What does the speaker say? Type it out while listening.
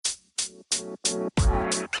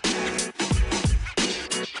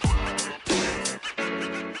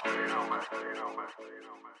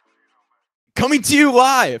Coming to you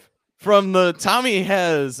live from the Tommy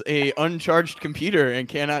has a uncharged computer and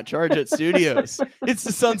cannot charge it studios. It's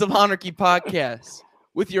the Sons of Anarchy podcast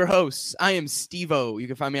with your hosts. I am Steve-O. You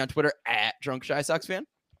can find me on Twitter at Drunk Shy Sox Fan.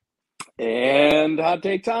 And Hot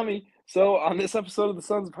Take Tommy. So on this episode of the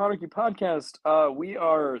Sons of Anarchy podcast, we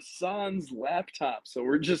are sans laptop. So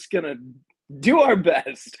we're just going to do our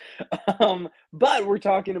best. But we're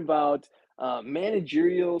talking about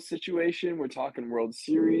managerial situation. We're talking World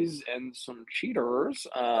Series and some cheaters.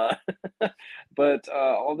 But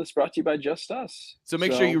all this brought to you by Just Us. So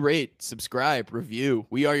make sure you rate, subscribe, review.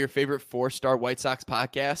 We are your favorite 4-star White Sox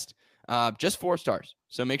podcast. Just 4 stars.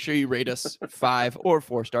 So make sure you rate us 5 or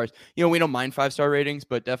 4 stars. You know, we don't mind 5-star ratings,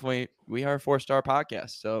 but definitely we are a 4-star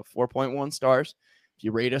podcast. So 4.1 stars. If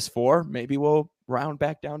you rate us 4, maybe we'll round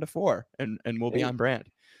back down to 4 and we'll be on brand.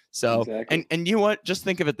 So, exactly. and you know what? Just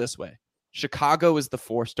think of it this way. Chicago is the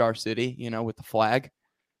 4-star city, you know, with the flag.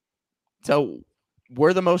 So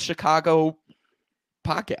we're the most Chicago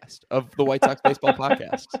podcast of the White Sox baseball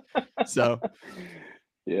podcasts. So,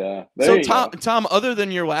 yeah. So Tom, other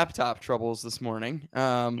than your laptop troubles this morning,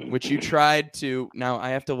 which you tried to, now I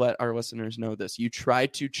have to let our listeners know this. You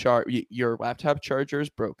tried to charge, your laptop charger is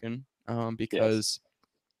broken because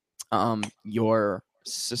your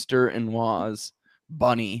sister-in-law's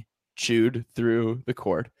bunny chewed through the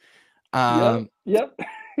cord. Yep.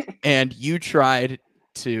 And you tried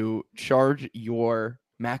to charge your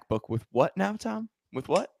MacBook with what now, Tom? With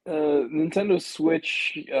what? Nintendo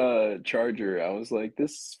Switch charger. I was like,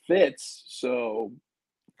 this fits. So,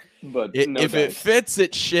 but if it fits,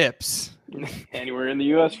 it ships. Anywhere in the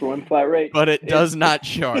U.S. for one flat rate. But it does not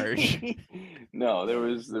charge. No, there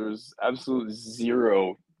was absolutely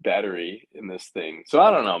zero battery in this thing. So I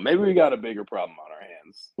don't know. Maybe we got a bigger problem on our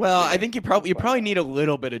hands. Well, I think you probably need a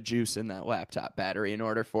little bit of juice in that laptop battery in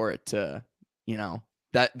order for it to, you know,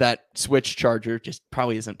 that Switch charger just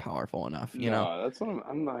probably isn't powerful enough. You know, that's what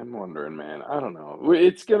I'm wondering, man. I don't know.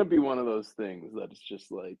 It's gonna be one of those things that it's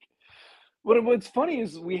just like. What's funny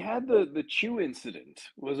is we had the chew incident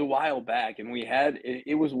was a while back, and we had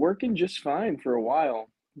it was working just fine for a while.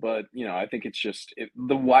 But, you know, I think it's just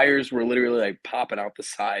the wires were literally like popping out the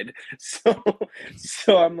side.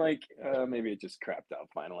 So I'm like, maybe it just crapped out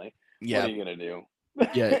finally. Yeah. What are you going to do?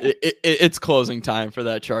 Yeah, it's closing time for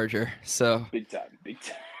that charger. So big time.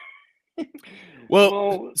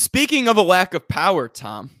 Well, speaking of a lack of power,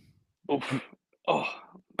 Tom.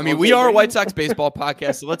 I mean, we are a White Sox baseball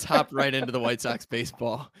podcast, so let's hop right into the White Sox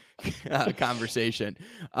baseball conversation.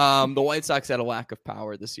 The White Sox had a lack of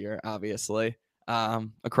power this year, obviously.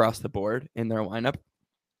 Across the board in their lineup.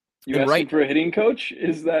 You asking for a hitting coach?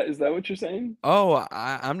 Is that what you're saying? Oh,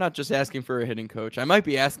 I'm not just asking for a hitting coach. I might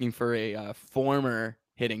be asking for a former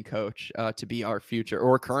hitting coach to be our future,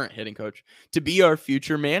 or current hitting coach to be our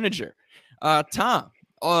future manager. Tom,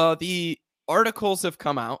 the articles have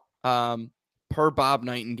come out per Bob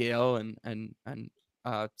Nightingale and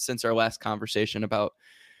since our last conversation about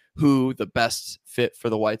who the best fit for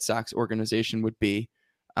the White Sox organization would be.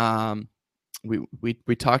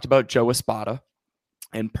 We talked about Joe Espada,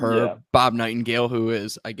 and per Bob Nightingale, who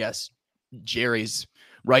is, I guess, Jerry's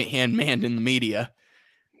right-hand man in the media.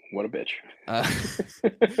 What a bitch.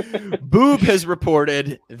 Boob has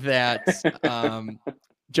reported that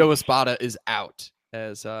Joe Espada is out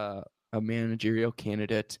as a managerial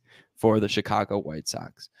candidate for the Chicago White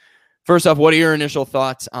Sox. First off, what are your initial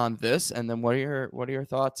thoughts on this? And then what are your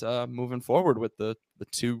thoughts moving forward with the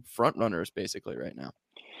two front runners basically right now?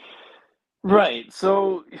 Right.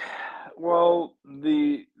 So, well,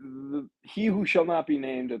 the he who shall not be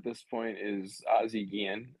named at this point is Ozzie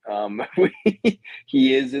Guillen.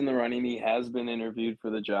 He is in the running. He has been interviewed for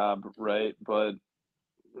the job, right? But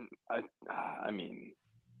I mean,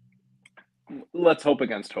 let's hope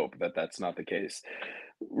against hope that that's not the case.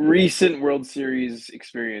 Recent World Series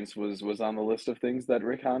experience was on the list of things that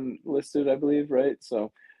Rick Hahn listed, I believe, right?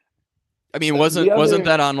 So. I mean, wasn't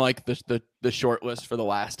that on like the short list for the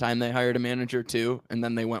last time they hired a manager too? And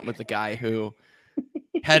then they went with the guy who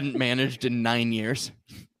hadn't managed in 9 years.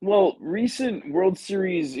 Well, recent World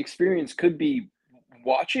Series experience could be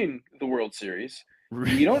watching the World Series.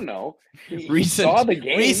 You don't know. He saw the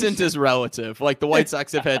games. Recent is relative. Like the White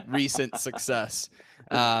Sox have had recent success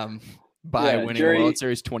by winning the World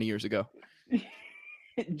Series 20 years ago.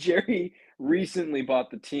 Jerry recently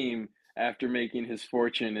bought the team after making his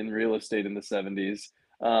fortune in real estate in the 70s.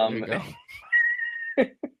 There you go.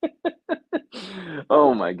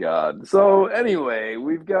 Oh my God. So anyway,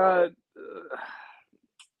 we've got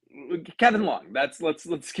Kevin Long. Let's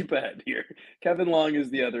skip ahead here. Kevin Long is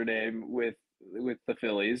the other name with the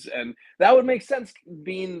Phillies, and that would make sense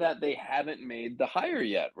being that they haven't made the hire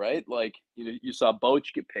yet, right? Like you saw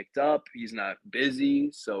Boch get picked up. He's not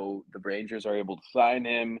busy, so the Rangers are able to sign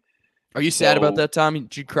him. Are you sad about So that, Tom?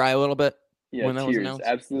 Did you cry a little bit yeah, when that was tears, announced?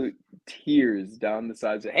 absolute tears down the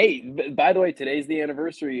sides. Hey, by the way, today's the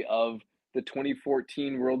anniversary of the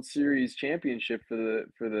 2014 World Series championship for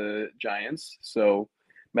the Giants. So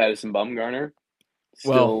Madison Bumgarner,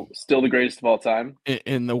 Well, still the greatest of all time.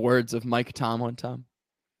 in the words of Mike Tomlin, Tom,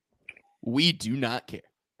 we do not care.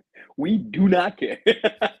 We do not care.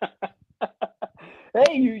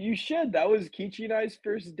 Hey, you should. That was Kichi and I's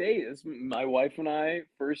first date. That's my wife and I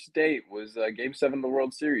first date was Game 7 of the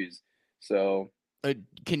World Series. So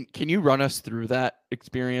Can you run us through that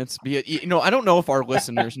experience? I don't know if our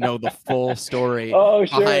listeners know the full story oh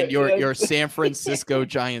sure, behind your San Francisco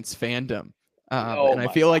Giants fandom, oh and I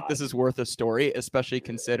my feel like God. this is worth a story, especially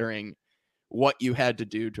considering what you had to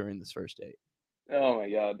do during this first date. Oh my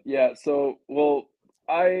God. Yeah. So well,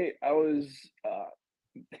 I was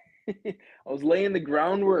I was laying the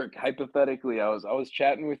groundwork hypothetically. I was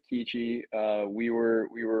chatting with Kichi. We were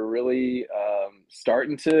really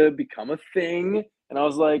starting to become a thing, and I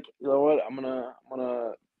was like, you know what? I'm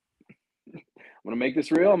gonna make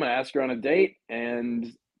this real. I'm gonna ask her on a date,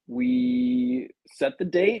 and we set the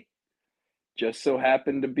date. Just so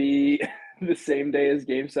happened to be the same day as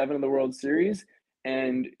Game 7 of the World Series,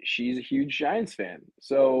 and she's a huge Giants fan.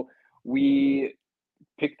 So we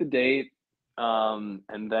picked the date, and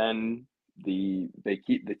then the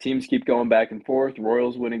teams keep going back and forth.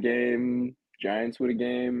 Royals win a game, Giants win a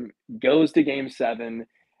game, goes to Game 7,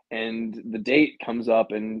 and the date comes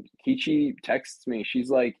up, and Kichi texts me. She's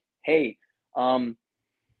like, "Hey, um,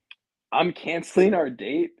 I'm canceling our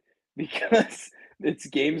date because it's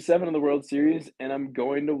Game 7 of the World Series, and I'm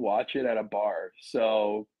going to watch it at a bar.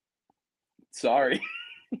 So sorry."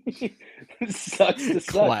 Sucks to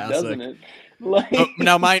suck, doesn't Classic. it? Like,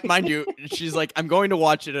 Now, mind you, she's like, I'm going to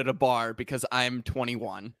watch it at a bar because I'm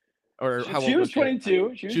 21. Or how she old was was she?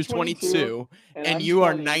 22. She She was was 22, 22, and and I'm you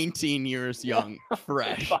are 20. 19 years Yeah. young,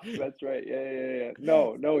 fresh. Fuck, that's right. Yeah.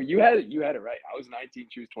 No, you had it right. I was 19,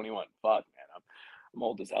 she was 21. Fuck, man. I'm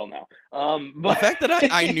old as hell now. The But fact that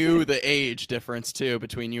I knew the age difference too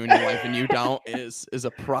between you and your wife and you don't is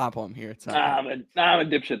a problem here, Tom. I'm a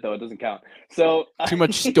dipshit though. It doesn't count. So Too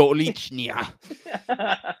much stolichnia.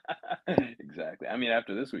 exactly. I mean,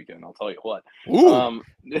 after this weekend, I'll tell you what. Ooh,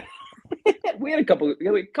 We had a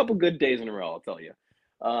couple good days in a row. I'll tell you.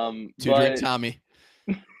 two drink But Tommy.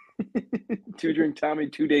 two drink Tommy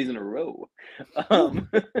 2 days in a row. Ooh.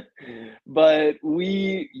 But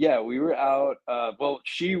we were out. Well,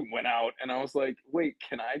 she went out, and I was like, "Wait,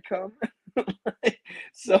 can I come?"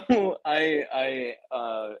 So I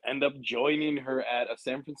end up joining her at a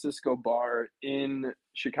San Francisco bar in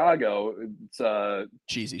Chicago. It's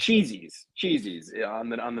Cheesy. Cheesy's on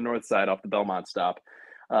the north side off the Belmont stop.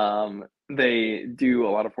 They do a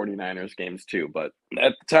lot of 49ers games too, but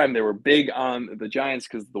at the time they were big on the Giants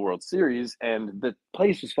because of the World Series, and the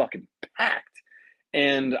place was fucking packed.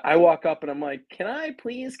 And I walk up and I'm like, "Can I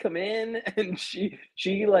please come in?" And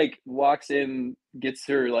she like walks in, gets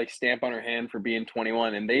her like stamp on her hand for being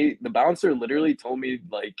 21, and the bouncer literally told me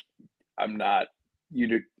like, "I'm not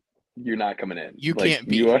you you're not coming in. You Like can't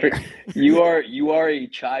be here. you are a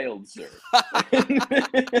child, sir."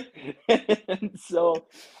 And so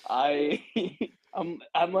I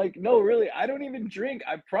I'm like, "No, really, I don't even drink,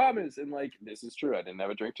 I promise." And like, this is true. I didn't have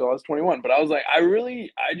a drink till I was 21, but I was like, I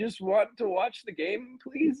just want to watch the game,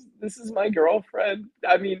 please. This is my girlfriend.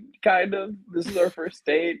 I mean, kind of. This is our first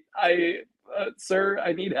date. Sir,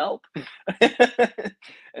 I need help."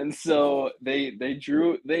 And so they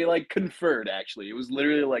like conferred actually. It was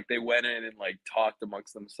literally like they went in and like talked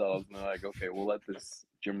amongst themselves, and they're like, "Okay, we'll let this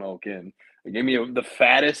Jamoke in." They gave me the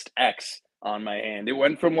fattest X on my hand. It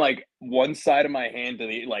went from like one side of my hand to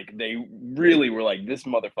the like they really were like, "This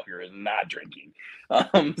motherfucker is not drinking."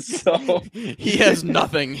 So He has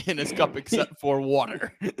nothing in his cup except for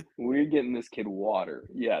water. we're getting this kid water.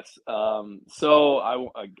 Yes. So I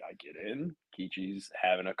get in. Kichi's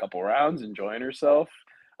having a couple rounds, enjoying herself.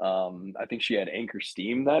 I think she had Anchor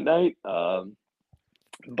Steam that night.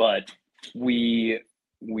 But we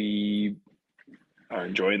are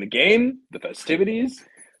enjoying the game, the festivities.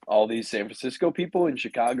 All these San Francisco people in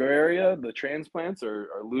Chicago area, the transplants are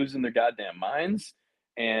losing their goddamn minds.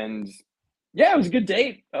 And yeah, it was a good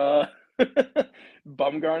date.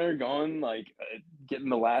 Bumgarner going like getting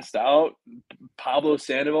the last out. Pablo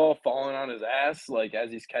Sandoval falling on his ass like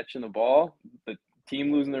as he's catching the ball. The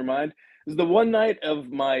team losing their mind. was the one night of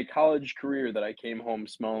my college career that I came home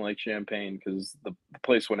smelling like champagne because the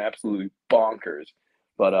place went absolutely bonkers.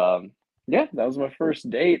 But yeah, that was my first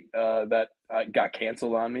date that got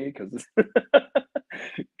canceled on me because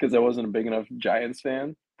because I wasn't a big enough Giants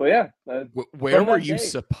fan. But yeah, Where from were that you day,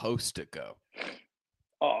 supposed to go?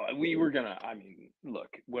 oh, we were gonna. I mean, look,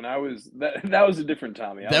 when I was that was a different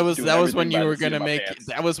Tommy. I That was was doing that was when everything you by the were seat of gonna my make pants.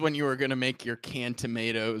 that was when you were gonna make your canned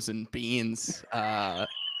tomatoes and beans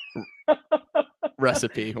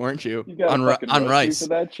recipe, weren't you? You got a fucking On roast beef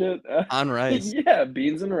for rice. that shit? On rice. Yeah,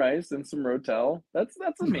 beans and rice and some Rotel. That's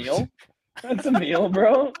a meal. That's a meal,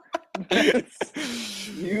 bro. That's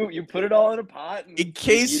you put it all in a pot and In you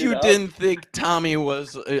case heat it you up. didn't think Tommy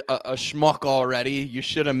was a schmuck already, you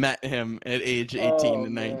should have met him at age 18 Oh to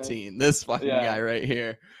man. 19. This fucking Yeah. guy right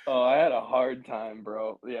here. Oh, I had a hard time,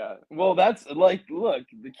 bro. Yeah. Well, that's like, look,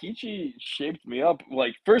 the Kichi shaped me up.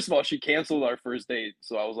 Like, first of all, she canceled our first date,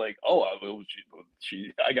 so I was like, oh,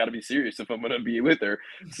 I got to be serious if I'm gonna be with her.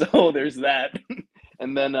 So there's that.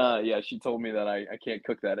 And then, yeah, she told me that I can't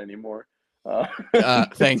cook that anymore. Uh,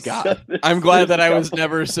 Thank so God. I'm glad there's that a I was couple.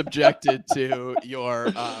 never subjected to your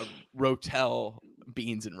Rotel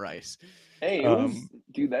beans and rice. Hey, it was, Um,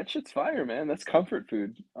 dude, that shit's fire, man. That's comfort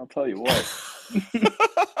food. I'll tell you what.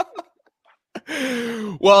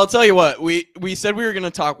 well, I'll tell you what. We said we were going to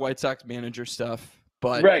talk White Sox manager stuff,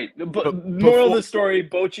 but Right. But moral of before the story,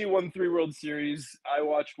 Bochy won 3 World Series. I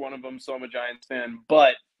watched one of them, so I'm a Giants fan,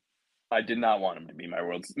 but I did not want him to be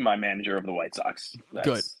my manager of the White Sox. good.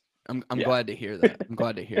 That's I'm yeah. glad to hear that. I'm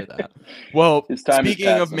glad to hear that. Well, His time is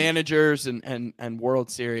speaking of passing. managers and World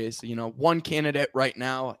Series, one candidate right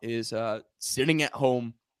now is sitting at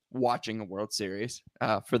home watching a World Series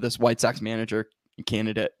for this White Sox manager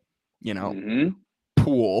candidate, Mm-hmm.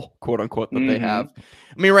 pool, quote unquote, that they Mm-hmm. have.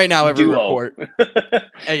 I mean, right now, every Duo. report,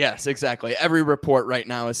 yes, exactly. Every report right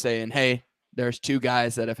now is saying, hey, there's 2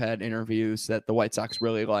 guys that have had interviews that the White Sox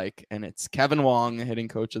really like, and it's Kevin Wong, the hitting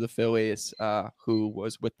coach of the Phillies, who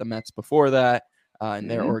was with the Mets before that in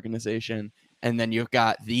their Mm-hmm. organization, and then you've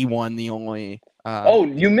got the one, the only. Oh,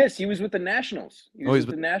 you missed. He was with the Nationals. He was He's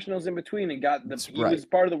with the Nationals in between and got that's he right. was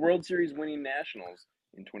part of the World Series winning Nationals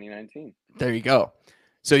in 2019. There you go.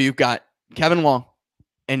 So you've got Kevin Wong,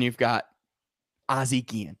 and you've got Ozzie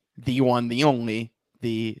Guillen, the one, the only,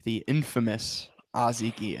 the infamous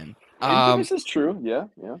Ozzie Guillen. Infamous is true. Yeah,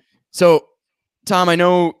 yeah. So, Tom, I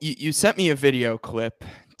know you sent me a video clip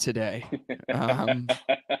today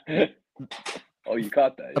Oh, you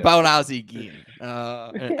caught that. Yeah. about Ozzie Guillen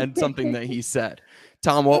and something that he said.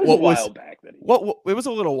 Tom, That what was a was while back that he what it was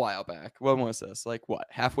a little while back. When was this? Like what?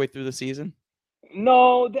 Halfway through the season?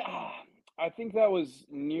 No, I think that was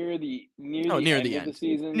near the Oh, near end the of the end. Near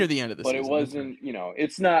season, the end of the but it season. That's right. wasn't,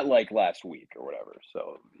 it's not like last week or whatever.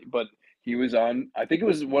 So, but he was on, I think it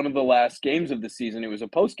was one of the last games of the season. It was a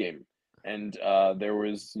post game. And there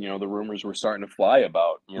was, the rumors were starting to fly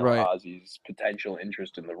about, Right. Ozzy's potential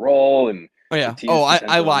interest in the role and Oh the yeah. team's Oh, I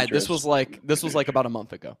potential lied. interest. This was like about a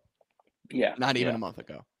month ago. Yeah. Not even Yeah. a month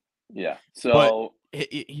ago. Yeah. But So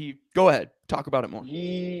he go ahead. Talk about it more.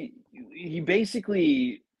 he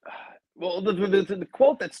basically, well, the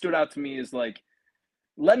quote that stood out to me is like,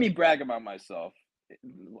 let me brag about myself.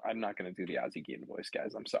 I'm not going to do the Ozzie Guillen voice,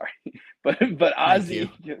 guys. I'm sorry, but Ozzie,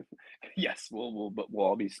 yes, but we'll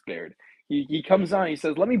all be spared. He comes on. He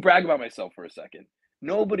says, "Let me brag about myself for a second.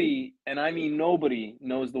 Nobody, and I mean nobody,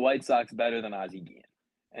 knows the White Sox better than Ozzie Guillen,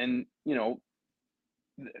 and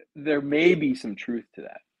there may be some truth to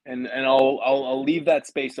that. And I'll leave that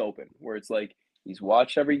space open where it's like he's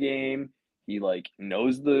watched every game. He like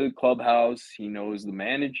knows the clubhouse. He knows the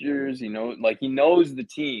managers. He knows the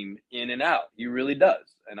team in and out. He really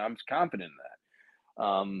does, and I'm confident in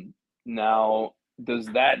that. Now, does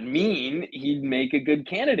that mean he'd make a good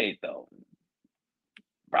candidate though?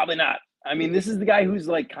 Probably not. I mean, this is the guy who's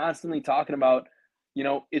like constantly talking about,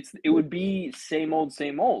 it would be same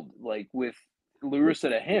old, like with Larissa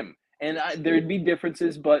to him, and there'd be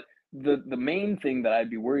differences, but the main thing that I'd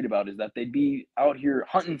be worried about is that they'd be out here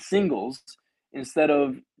hunting singles instead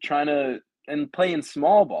of trying to and playing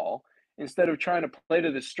small ball instead of trying to play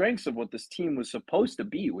to the strengths of what this team was supposed to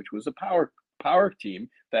be, which was a power team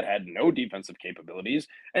that had no defensive capabilities,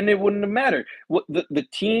 and it wouldn't have mattered. What the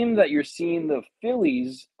team that you're seeing the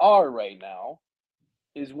Phillies are right now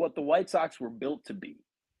is what the White Sox were built to be.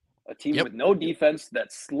 A team with no defense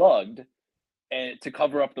that slugged and to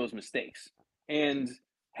cover up those mistakes and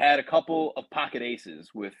had a couple of pocket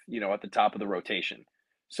aces with, at the top of the rotation.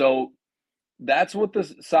 So that's what the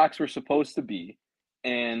Sox were supposed to be.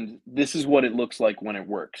 And this is what it looks like when it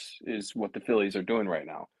works, is what the Phillies are doing right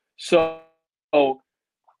now. So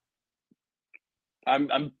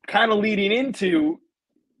I'm kind of leading into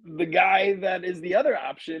the guy that is the other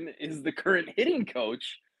option is the current hitting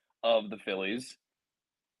coach of the Phillies.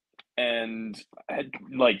 And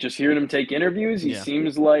like just hearing him take interviews, he Yeah.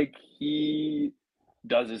 seems like he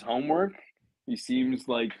does his homework. He seems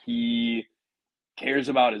like he cares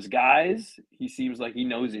about his guys. He seems like he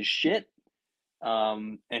knows his shit.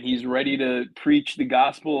 And he's ready to preach the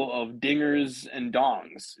gospel of dingers and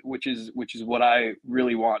dongs, which is what I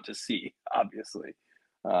really want to see, obviously.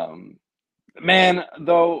 Man,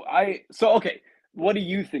 though, okay. What do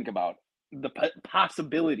you think about the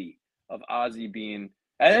possibility of Ozzy being?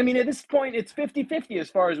 I mean, at this point, it's 50-50 as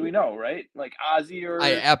far as we know, right? Like Ozzy or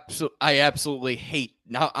I absolutely hate.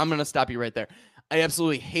 Now I'm gonna stop you right there. I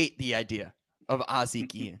absolutely hate the idea of Ozzie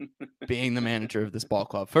Guillen being the manager of this ball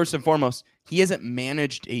club. First and foremost, he hasn't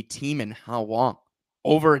managed a team in how long?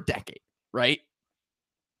 Over a decade, right?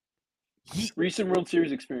 Recent World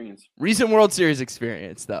Series experience. Recent World Series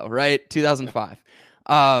experience, though, right? 2005.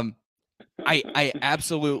 I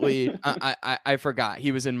absolutely I forgot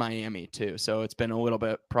he was in Miami too, so it's been a little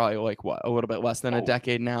bit, probably like a little bit less than a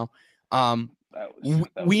decade now.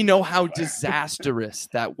 We know how disastrous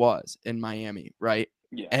that was in Miami, right?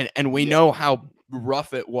 Yeah. And we know how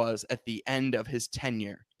rough it was at the end of his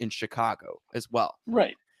tenure in Chicago as well.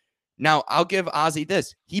 Right. Now, I'll give Ozzy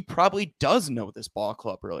this. He probably does know this ball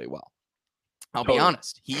club really well. I'll be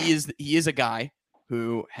honest. He is a guy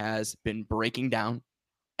who has been breaking down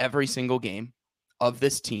every single game of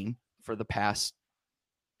this team for the past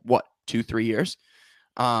 2-3 years.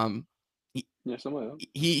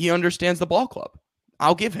 He understands the ball club.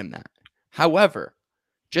 I'll give him that. However,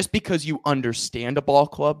 just because you understand a ball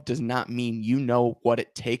club does not mean you know what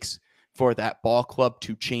it takes for that ball club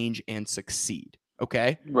to change and succeed.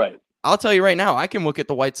 Okay? Right. I'll tell you right now, I can look at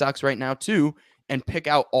the White Sox right now too and pick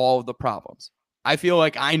out all of the problems. I feel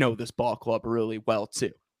like I know this ball club really well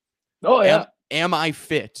too. Oh, yeah. Am I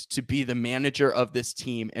fit to be the manager of this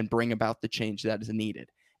team and bring about the change that is needed?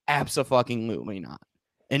 Absolutely not.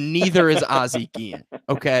 And neither is Ozzie Guillen.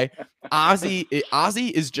 Okay,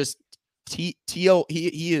 Ozzy is just he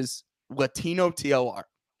is Latino TLR.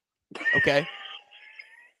 Okay,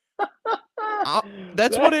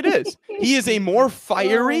 that's what it is. He is a more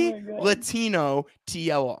fiery Latino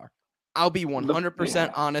TLR. I'll be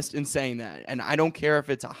 100% honest in saying that, and I don't care if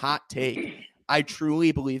it's a hot take. I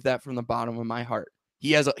truly believe that from the bottom of my heart.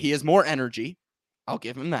 He has more energy. I'll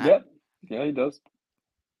give him that. Yep. Yeah, he does.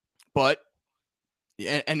 But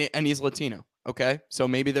and he's Latino. Okay, so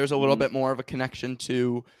maybe there's a little bit more of a connection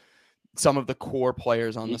to some of the core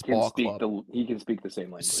players on this ball club. He can speak the same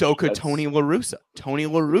language. So could Tony La Russa. Tony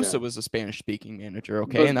La Russa was a Spanish-speaking manager.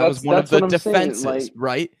 Okay, and that was one of the defenses,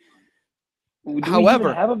 right? However,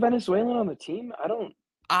 we have a Venezuelan on the team? I don't.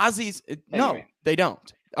 Ozzy's no, they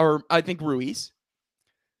don't. Or I think Ruiz.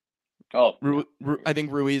 Oh, I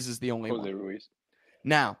think Ruiz is the only one. Ruiz.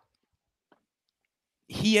 Now,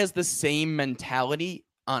 he has the same mentality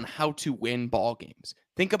on how to win ball games.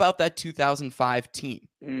 Think about that 2005 team.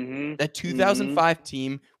 Mm-hmm. That 2005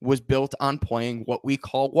 team was built on playing what we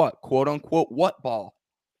call quote unquote, what ball?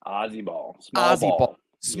 Ozzy ball.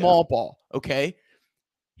 Small ball. Okay.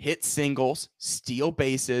 Hit singles, steal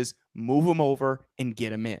bases, move them over, and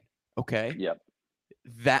get them in. Okay. Yep.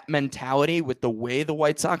 That mentality with the way the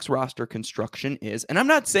White Sox roster construction is, and I'm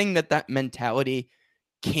not saying that mentality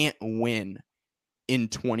can't win in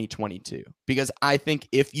 2022, because I think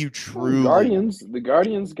if you truly the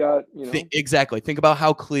Guardians got, exactly. Think about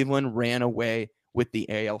how Cleveland ran away with the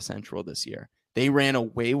AL Central this year. They ran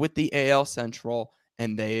away with the AL Central,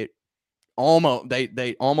 and they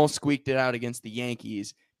almost squeaked it out against the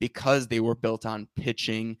Yankees because they were built on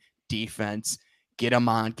pitching, defense, get them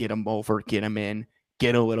on, get them over, get them in,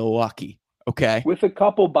 get a little lucky. Okay. With a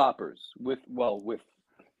couple boppers with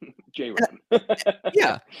J-Ram.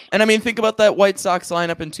 Yeah. And I mean, think about that White Sox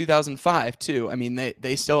lineup in 2005 too. I mean,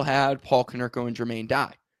 they still had Paul Konerko and Jermaine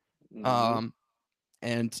Dye. Mm-hmm.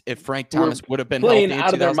 And if Frank Thomas would have been playing healthy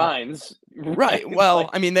out of their minds. Right. Well,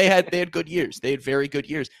 I mean, they had good years. They had very good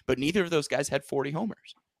years, but neither of those guys had 40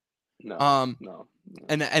 homers. No.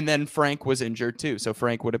 And then Frank was injured too. So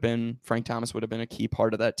Frank Thomas would have been a key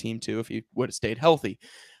part of that team too if he would have stayed healthy.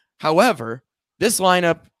 However, this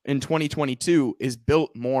lineup in 2022 is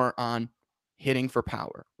built more on hitting for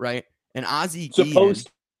power, right? And Ozzie supposed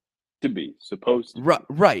to be.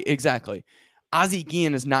 Right, exactly. Ozzie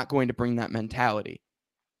Guillen is not going to bring that mentality.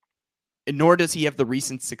 And nor does he have the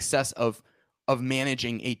recent success of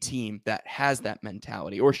managing a team that has that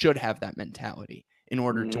mentality or should have that mentality in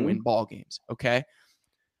order to win ball games, okay?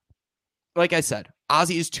 Like I said,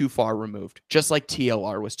 Ozzy is too far removed, just like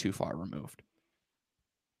TLR was too far removed.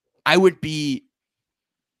 I would be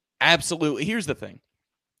absolutely. Here's the thing.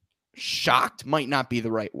 Shocked might not be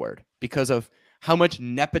the right word because of how much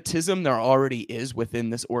nepotism there already is within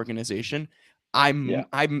this organization. I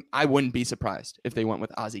wouldn't be surprised if they went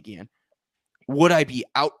with Ozzie Guillen. Would I be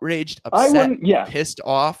outraged, upset, pissed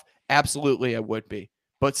off? Absolutely, I would be.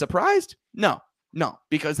 But surprised? No,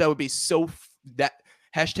 because that would be that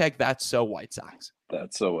hashtag that's so White Sox.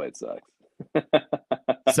 That's so White Sox.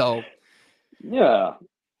 So, yeah.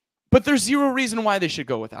 But there's zero reason why they should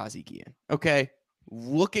go with Ozzie Guillen. Okay.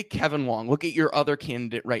 Look at Kevin Long. Look at your other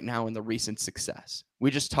candidate right now in the recent success. We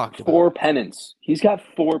just talked about 4 pennants. He's got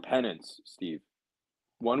 4 pennants, Steve.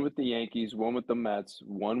 1 with the Yankees, 1 with the Mets,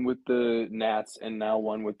 1 with the Nats, and now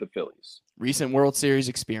 1 with the Phillies. Recent World Series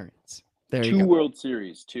experience. There you go. 2 World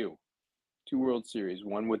Series, 2 World Series.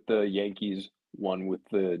 1 with the Yankees, 1 with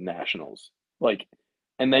the Nationals.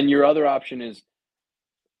 And then your other option is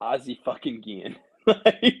Ozzie fucking Guillen.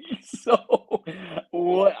 So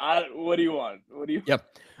what do you want?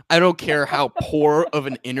 Yep. I don't care how poor of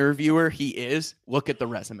an interviewer he is. Look at the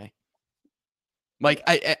resume.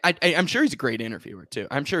 I'm sure he's a great interviewer too.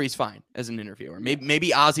 I'm sure he's fine as an interviewer.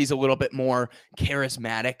 Maybe Ozzie's a little bit more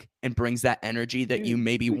charismatic and brings that energy that you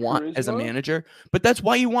maybe want as a manager. But that's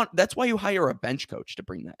why you hire a bench coach to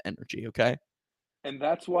bring that energy. Okay. And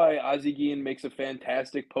that's why Ozzie Guillen makes a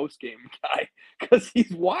fantastic post-game guy, because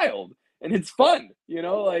he's wild and it's fun.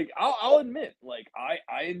 I'll admit,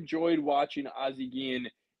 I enjoyed watching Ozzie Guillen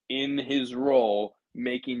in his role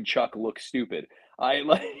making Chuck look stupid. I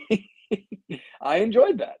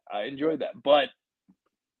enjoyed that. But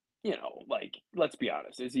let's be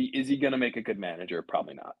honest. Is he going to make a good manager?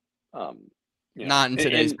 Probably not. Not in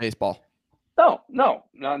today's baseball. No,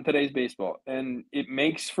 not in today's baseball. And it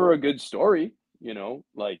makes for a good story.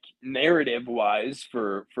 Narrative wise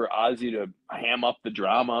for Ozzie to ham up the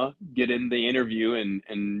drama, get in the interview and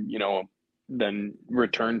then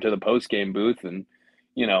return to the post game booth and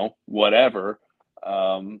whatever.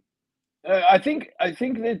 I think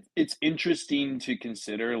that it's interesting to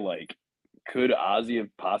consider, could Ozzie have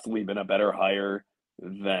possibly been a better hire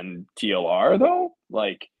than TLR though?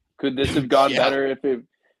 Could this have gone better if it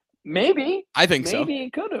maybe I think so. Maybe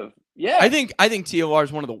it could have. Yeah. I think TLR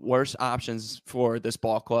is one of the worst options for this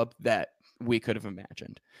ball club that we could have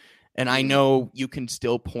imagined. And I know you can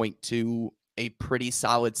still point to a pretty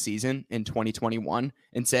solid season in 2021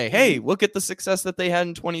 and say, hey, look at the success that they had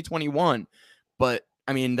in 2021. But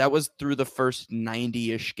I mean, that was through the first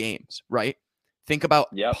 90-ish games, right? Think about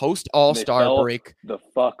post All-Star break. The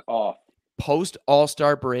fuck off. Post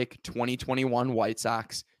All-Star break 2021 White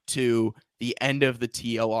Sox to the end of the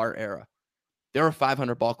TLR era. They're a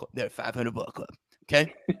 500 ball club. They're a 500 ball club.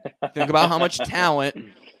 Okay. Think about how much talent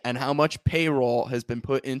and how much payroll has been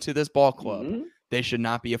put into this ball club. Mm-hmm. They should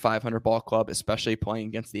not be a 500 ball club, especially playing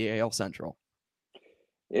against the AL Central.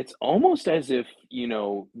 It's almost as if,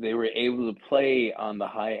 they were able to play on the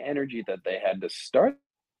high energy that they had to start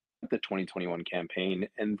the 2021 campaign.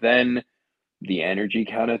 And then the energy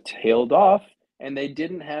kind of tailed off and they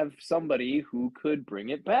didn't have somebody who could bring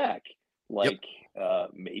it back.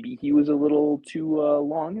 Maybe he was a little too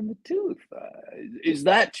long in the tooth. Is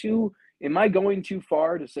that am I going too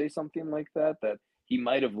far to say something like that he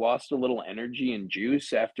might have lost a little energy and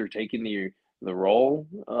juice after taking the role?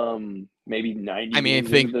 Maybe 90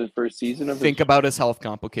 games into the first season of Think about his health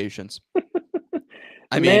complications.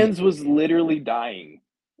 Man's was literally dying.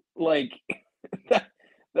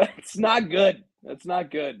 That's not good. That's not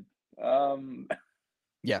good.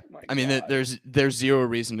 Yeah. There's zero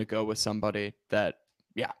reason to go with somebody that,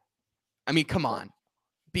 come on,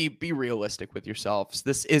 be realistic with yourselves.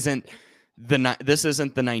 This isn't the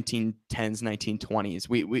 1910s,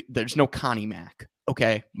 1920s. There's no Connie Mack.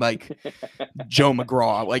 Okay. Joe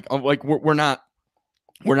McGraw,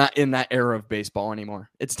 we're not in that era of baseball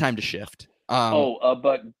anymore. It's time to shift.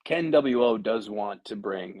 But Ken WO does want to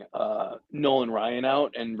bring Nolan Ryan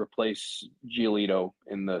out and replace Giolito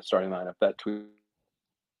in the starting lineup. That tweet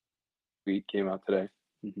came out today.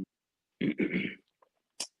 Mm-hmm.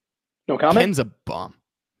 No comment? Ken's a bum.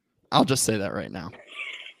 I'll just say that right now.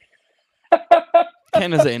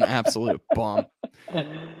 Ken is an absolute bum.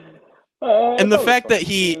 And the fact that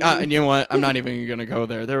he, you know what? I'm not even going to go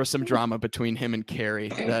there. There was some drama between him and Carey.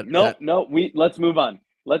 Let's move on.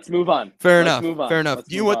 Fair enough.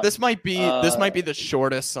 You know what? This might be the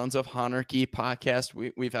shortest Sons of Honarchy podcast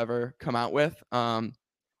we've ever come out with.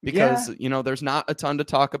 Because there's not a ton to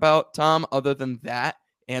talk about, Tom, other than that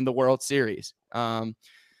and the World Series.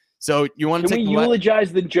 So you want to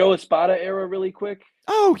eulogize the Joe Espada era really quick?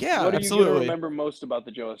 Oh yeah, what absolutely. What do you remember most about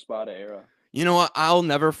the Joe Espada era? You know what? I'll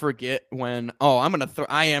never forget when.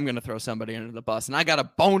 I am gonna throw somebody under the bus, and I got a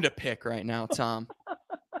bone to pick right now, Tom.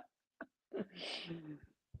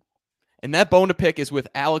 And that bone to pick is with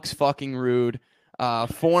Alex fucking Rude,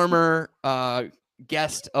 former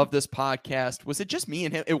guest of this podcast. Was it just me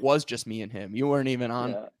and him? It was just me and him. You weren't even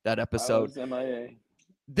on that episode. I was MIA.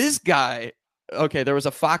 This guy, okay, there was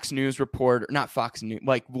a Fox News reporter, not Fox News,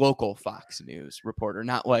 like local Fox News reporter,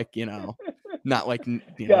 not like, not like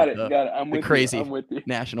got it. I'm with crazy you. I'm with you.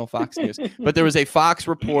 national Fox News. But there was a Fox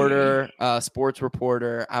reporter, sports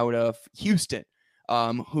reporter out of Houston,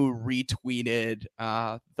 who retweeted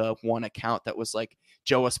the one account that was like,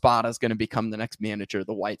 Joe Espada is going to become the next manager of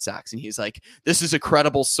the White Sox. And he's like, this is a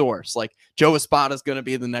credible source. Like, Joe Espada is going to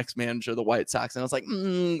be the next manager of the White Sox. And I was like,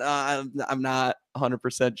 I'm not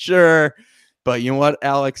 100% sure. But you know what,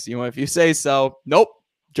 Alex? If you say so, nope.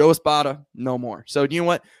 Joe Espada, no more. So you know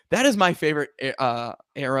what? That is my favorite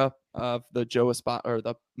era of the Joe Espada, or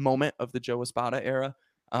the moment of the Joe Espada era.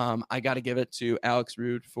 I got to give it to Alex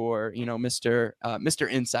Rude for, Mr.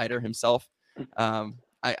 Insider himself.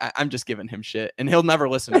 I'm just giving him shit, and he'll never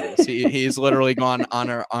listen to this. He's literally gone on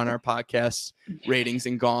our podcast ratings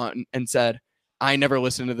and gone and said, I never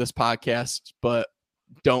listened to this podcast, but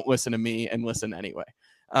don't listen to me and listen anyway.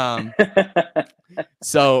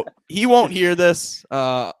 So he won't hear this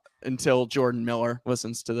until Jordan Miller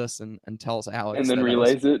listens to this and tells Alex, and then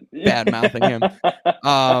relays it, bad mouthing him.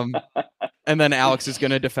 And then Alex is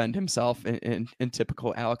going to defend himself in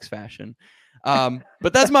typical Alex fashion.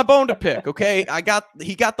 But that's my bone to pick. Okay.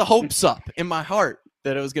 He got the hopes up in my heart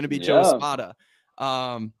that it was going to be Joe Espada.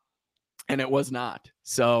 And it was not.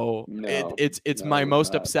 So it's my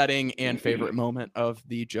most upsetting and favorite moment of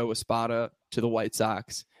the Joe Espada to the White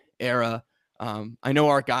Sox era. I know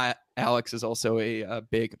our guy Alex is also a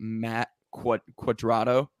big Matt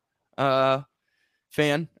Quadrado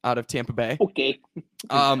fan out of Tampa Bay. Okay.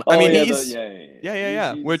 He's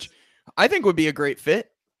which I think would be a great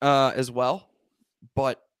fit as well.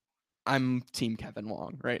 But I'm Team Kevin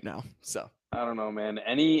Long right now. So I don't know, man.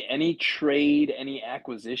 Any trade, any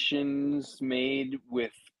acquisitions made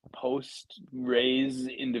with post-Rays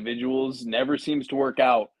individuals never seems to work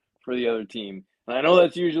out for the other team. And I know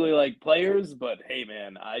that's usually like players, but hey,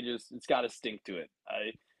 man, it's got to stink to it.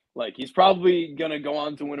 He's probably gonna go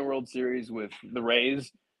on to win a World Series with the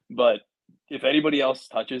Rays, but if anybody else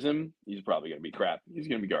touches him, he's probably gonna be crap. He's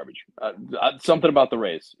gonna be garbage. Something about the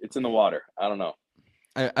Rays. It's in the water. I don't know.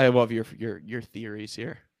 I love your theories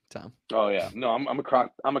here, Tom. Oh yeah, no, I'm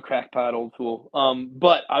a crackpot old fool.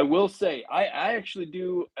 But I will say I actually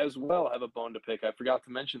do as well have a bone to pick. I forgot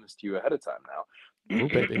to mention this to you ahead of time. Now, oh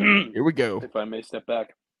baby, here we go. If I may step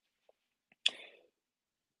back,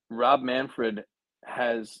 Rob Manfred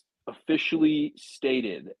has officially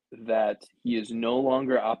stated that he is no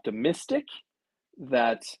longer optimistic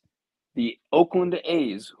that the Oakland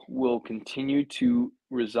A's will continue to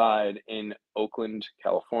reside in Oakland,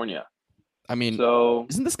 California. I mean, so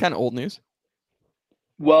isn't this kind of old news?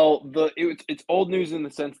 Well, it's old news in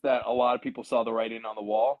the sense that a lot of people saw the writing on the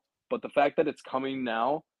wall, but the fact that it's coming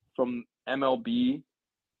now from MLB,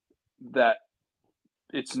 that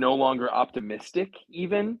it's no longer optimistic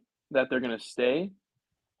even that they're going to stay,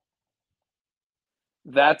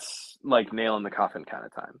 that's like nail in the coffin kind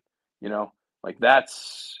of time, like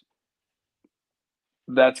that's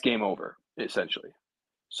game over essentially.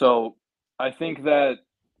 So I think that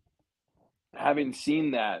having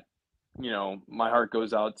seen that, my heart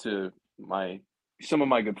goes out to some of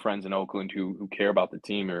my good friends in Oakland who care about the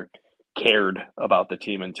team or cared about the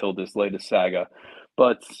team until this latest saga.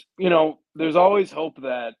 But, there's always hope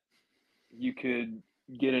that you could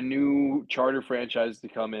get a new charter franchise to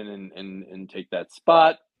come in and take that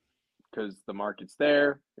spot because the market's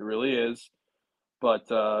there. It really is. But,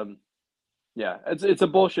 yeah, it's a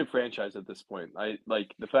bullshit franchise at this point. I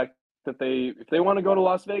like the fact that if they want to go to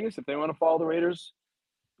Las Vegas, if they want to follow the Raiders,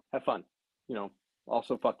 have fun.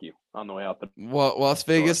 Also fuck you on the way out. Well, Las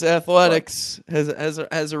Vegas Athletics has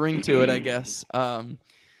a ring to it, I guess. How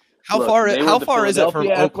far is it from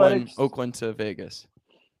Oakland to Vegas?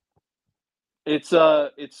 It's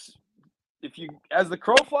if you as the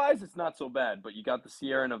crow flies, it's not so bad, but you got the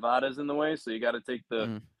Sierra Nevadas in the way, so you got to take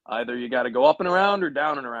either you got to go up and around or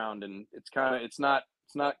down and around, and it's not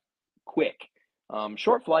quick.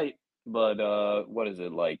 Short flight, but what is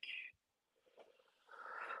it like?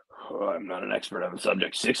 I'm not an expert on the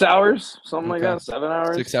subject. 6 hours, something like that. 7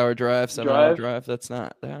 hours. 6 hour drive, 7 hour drive. It's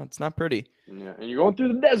not pretty. Yeah, and you're going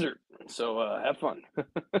through the desert, so have fun.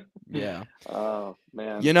 Yeah. Oh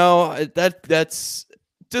man. That's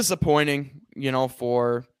disappointing.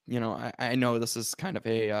 For I know this is kind of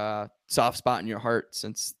a soft spot in your heart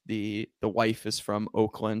since the wife is from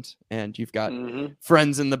Oakland and you've got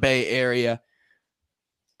friends in the Bay Area.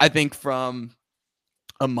 I think from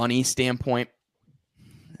a money standpoint,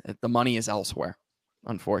 the money is elsewhere,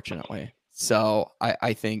 unfortunately. So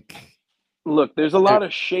I think Look, there's a lot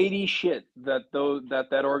of shady shit that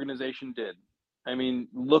organization did. I mean,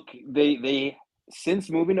 look, they since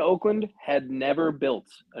moving to Oakland had never built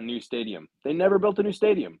a new stadium. They never built a new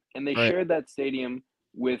stadium, and they right. shared that stadium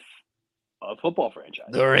with a football franchise.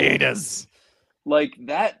 The Raiders. Like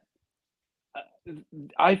that,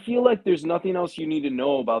 I feel like there's nothing else you need to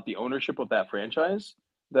know about the ownership of that franchise.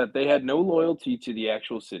 That they had no loyalty to the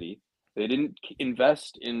actual city. They didn't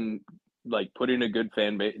invest in like putting a good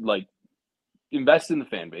fan base, like invest in the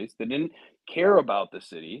fan base. They didn't care about the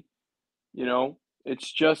city. You know, it's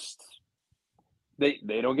just they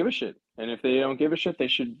don't give a shit. And if they don't give a shit, they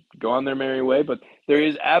should go on their merry way. But there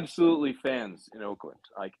is absolutely fans in Oakland.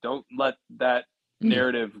 Like, don't let that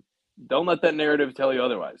narrative tell you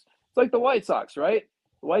otherwise. It's like the White Sox, right?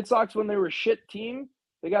 The White Sox, when they were a shit team,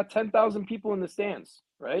 they got 10,000 people in the stands,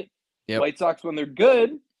 right? Yep. White Sox, when they're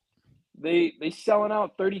good, they selling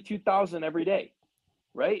out 32,000 every day,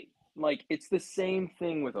 right? Like, it's the same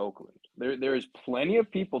thing with Oakland. There is plenty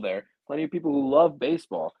of people there, plenty of people who love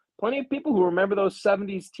baseball, plenty of people who remember those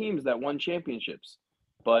 70s teams that won championships.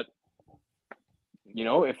 But, you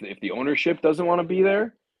know, if the ownership doesn't want to be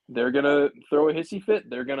there, they're going to throw a hissy fit.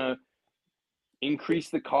 They're going to increase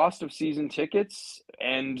the cost of season tickets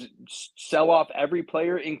and sell off every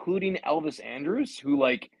player, including Elvis Andrus, who,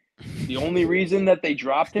 like, the only reason that they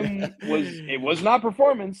dropped him was not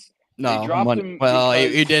performance. No, they dropped him. Well,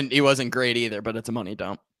 he didn't. He wasn't great either, but it's a money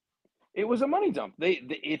dump. It was a money dump.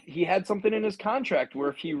 If he had something in his contract where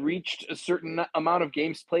if he reached a certain amount of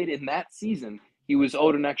games played in that season, he was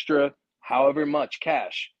owed an extra however much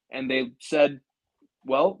cash. And they said,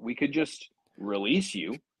 well, we could just release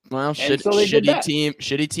you. Well,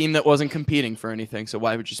 shitty team that wasn't competing for anything. So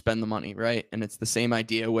why would you spend the money, right? And it's the same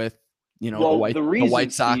idea with, you know, the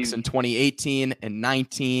White Sox in 2018 and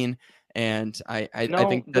 19. And I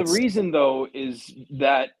think the reason though is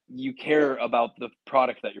that you care about the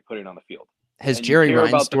product that you're putting on the field. Has Jerry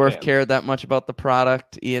Reinsdorf cared that much about the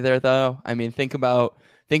product either, though? I mean, think about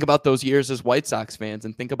those years as White Sox fans,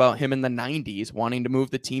 and think about him in the 90s wanting to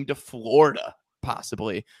move the team to Florida,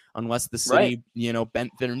 possibly, unless the city, you know,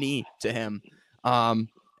 bent their knee to him. A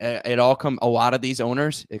lot of these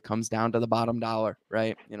owners, it comes down to the bottom dollar,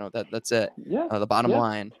 right? You know, that's it. Yeah. The bottom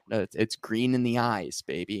line, it's green in the eyes,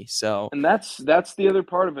 baby. So, and that's the other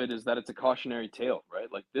part of it, is that it's a cautionary tale,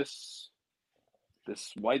 right? Like this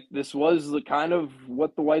was the kind of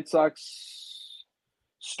what the White Sox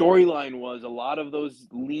storyline was. A lot of those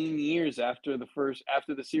lean years after the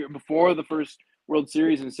series, before the first World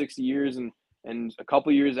Series in 60 years, and a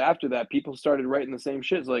couple years after that, people started writing the same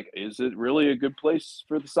shit. It's like, is it really a good place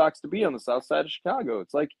for the Sox to be on the south side of Chicago?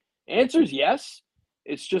 It's like, answer is yes.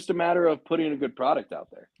 It's just a matter of putting a good product out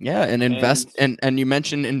there. Yeah, and invest. And you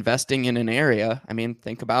mentioned investing in an area. I mean,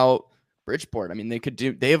 think about Bridgeport. I mean,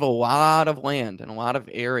 they have a lot of land and a lot of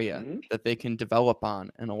area that they can develop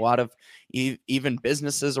on, and a lot of even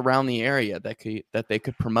businesses around the area that they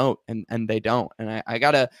could promote, and they don't. And I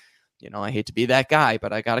gotta, you know, I hate to be that guy,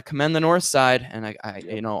 but I got to commend the North Side. And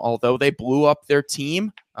you know, although they blew up their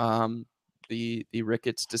team, the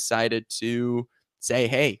Ricketts decided to say,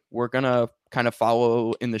 hey, we're going to kind of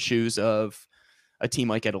follow in the shoes of a team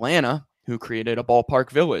like Atlanta, who created a ballpark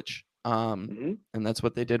village. And that's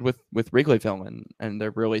what they did with Wrigleyville. And they're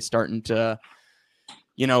really starting to,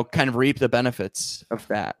 you know, kind of reap the benefits of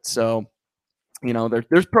that. So, you know,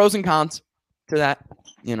 there's pros and cons to that,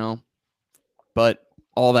 you know, but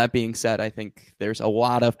all that being said, I think there's a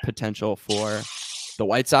lot of potential for the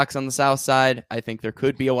White Sox on the south side. I think there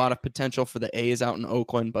could be a lot of potential for the A's out in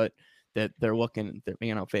Oakland, but that they're looking,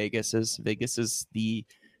 you know, Vegas is the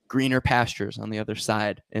greener pastures on the other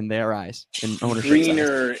side in their eyes. In ownership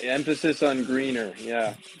greener size. Emphasis on greener.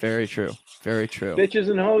 Yeah. Very true. Very true. Bitches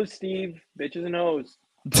and hoes, Steve. Bitches and hoes.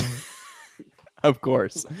 Of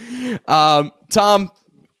course. Tom,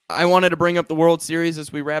 I wanted to bring up the World Series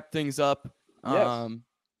as we wrap things up. Yes.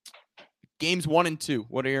 Games 1 and 2.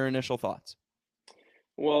 What are your initial thoughts?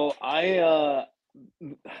 Well,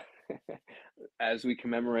 as we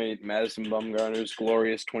commemorate Madison Bumgarner's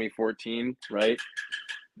glorious 2014, right?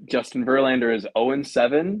 Justin Verlander is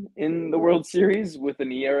 0-7 in the World Series with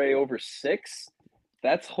an ERA over 6.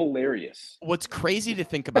 That's hilarious. What's crazy to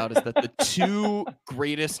think about is that the two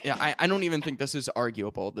greatest, I don't even think this is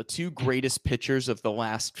arguable, the two greatest pitchers of the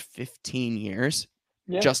last 15 years,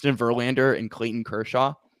 Justin Verlander and Clayton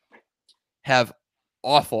Kershaw, have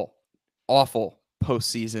awful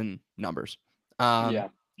postseason numbers.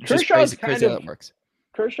 Kershaw has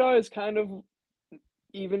kind of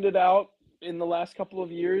evened it out. in the last couple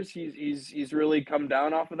of years. He's really come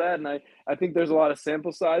down off of that, and I think there's a lot of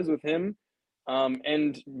sample size with him.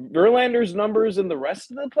 And Verlander's numbers in the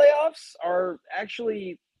rest of the playoffs are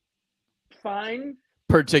actually fine,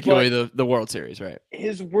 Particularly but the World Series, right?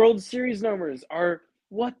 his World Series numbers are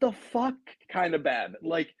what the fuck kind of bad,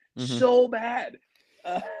 like Mm-hmm. so bad.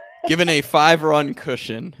 Given a 5-run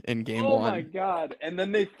cushion in game Oh one. my god! And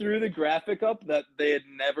then they threw the graphic up that they had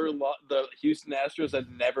never the Houston Astros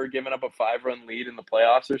had never given up a 5-run lead in the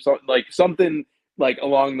playoffs or something like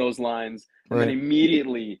along those lines. And Right. then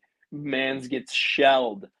immediately Mans gets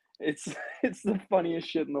shelled. It's the funniest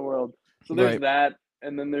shit in the world. So there's Right. that,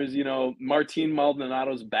 and then there's Martin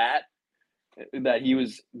Maldonado's bat that he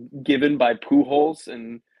was given by Pujols,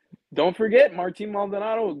 and don't forget Martin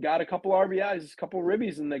Maldonado got a couple RBIs, a couple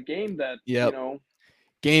ribbies in the game that Yep.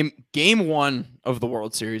 Game one of the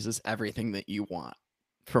World Series is everything that you want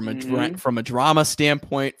from a drama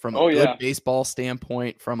standpoint, from a good baseball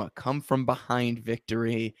standpoint, from a come from behind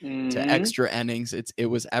victory to extra innings. It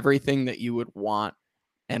was everything that you would want,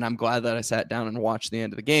 and I'm glad that I sat down and watched the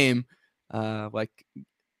end of the game, like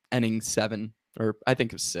inning 7, or I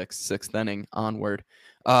think it was sixth inning onward.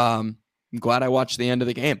 I'm glad I watched the end of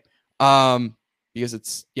the game,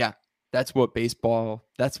 because that's what baseball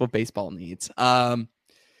needs.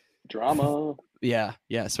 Drama. Yeah,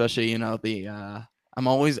 especially I'm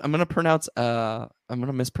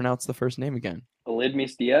gonna mispronounce the first name again.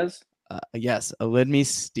 Aledmys Diaz. Yes,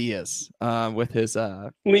 Aledmys Diaz. With his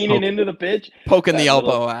leaning into the pitch, poking the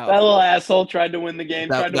elbow out. That little asshole tried to win the game.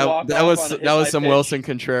 Tried to walk. That was some pitch. Wilson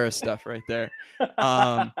Contreras stuff right there.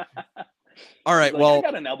 All right, well, I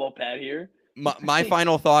got an elbow pad here. My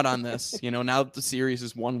final thought on this, now that the series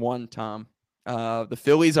is 1-1, Tom, the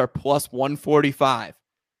Phillies are plus 145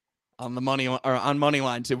 on the money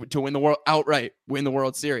line to win the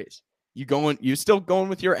World Series. You still going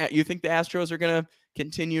with you think the Astros are gonna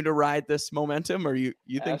continue to ride this momentum, or you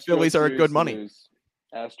think Astros Phillies are a good money?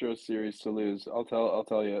 Astros series to lose. I'll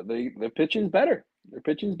tell you, their pitching's better. Their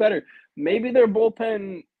pitching's better. Maybe their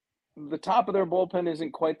bullpen, the top of their bullpen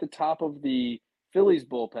isn't quite the top of the Phillies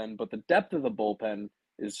bullpen, but the depth of the bullpen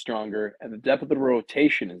is stronger, and the depth of the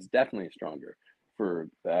rotation is definitely stronger for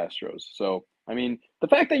the Astros. So, I mean, the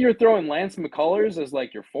fact that you're throwing Lance McCullers as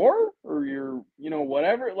like your 4 or your,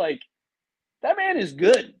 whatever, like, that man is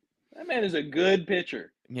good. That man is a good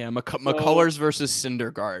pitcher. Yeah, McCullers versus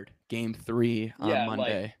Syndergaard, game 3 on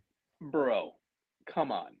Monday. Like, bro,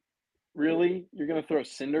 come on. Really? You're going to throw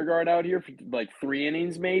Syndergaard out here for like 3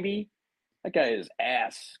 innings maybe? That guy is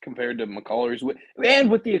ass compared to McCullers and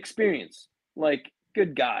with the experience. Like,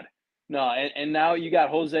 good God. No, and now you got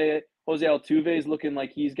Jose Altuve's looking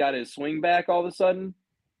like he's got his swing back all of a sudden.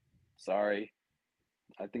 Sorry.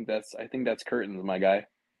 I think that's curtains, my guy.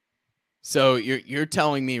 So you're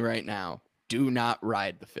telling me right now, do not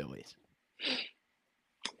ride the Phillies.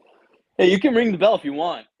 Hey, you can ring the bell if you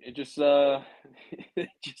want. It just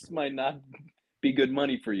might not be good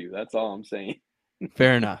money for you. That's all I'm saying.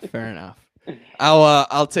 Fair enough.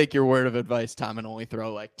 I'll take your word of advice, Tom, and only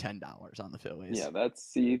throw like $10 on the Phillies. Yeah,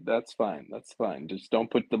 that's fine. That's fine. Just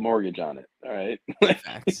don't put the mortgage on it. All right.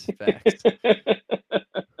 Facts.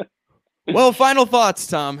 Well, final thoughts,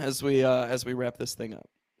 Tom, as we wrap this thing up.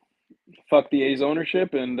 Fuck the A's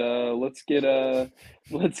ownership, and let's get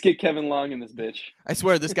Kevin Long in this bitch. I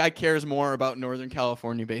swear, this guy cares more about Northern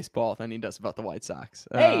California baseball than he does about the White Sox.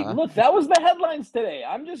 Hey, look, that was the headlines today.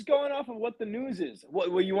 I'm just going off of what the news is.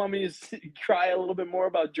 What you want me to cry a little bit more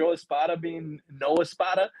about Joe Espada being Noah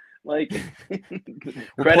Espada? Like,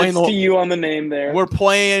 credits to you on the name there. We're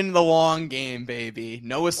playing the long game, baby.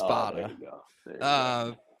 Noah Espada. Oh, there you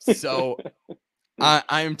go. So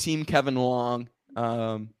I am Team Kevin Long.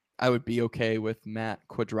 I would be okay with Matt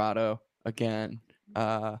Quadrado again.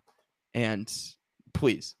 And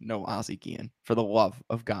please, no Ozzie Guillen. For the love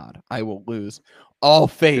of God, I will lose all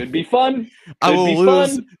faith. Could be fun. I will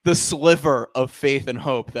lose the sliver of faith and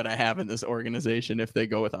hope that I have in this organization if they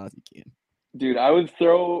go with Ozzie Guillen. Dude, I would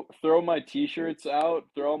throw my T-shirts out,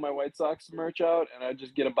 throw all my White Sox merch out, and I'd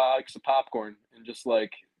just get a box of popcorn and just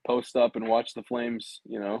like post up and watch the Flames.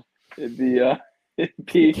 It'd be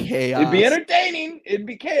chaos. It'd be entertaining. It'd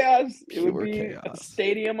be chaos. It would be chaos. A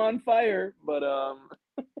stadium on fire. But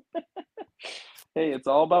hey, it's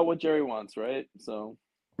all about what Jerry wants, right? So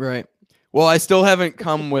right. Well, I still haven't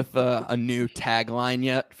come with a new tagline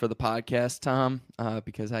yet for the podcast, Tom,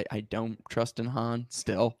 because I don't trust in Han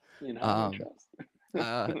still.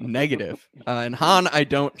 Negative. And Han, I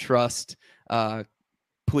don't trust.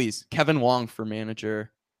 Please, Kevin Long for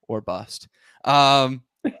manager or bust. Have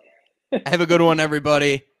a good one,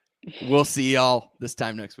 everybody. We'll see y'all this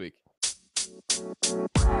time next week.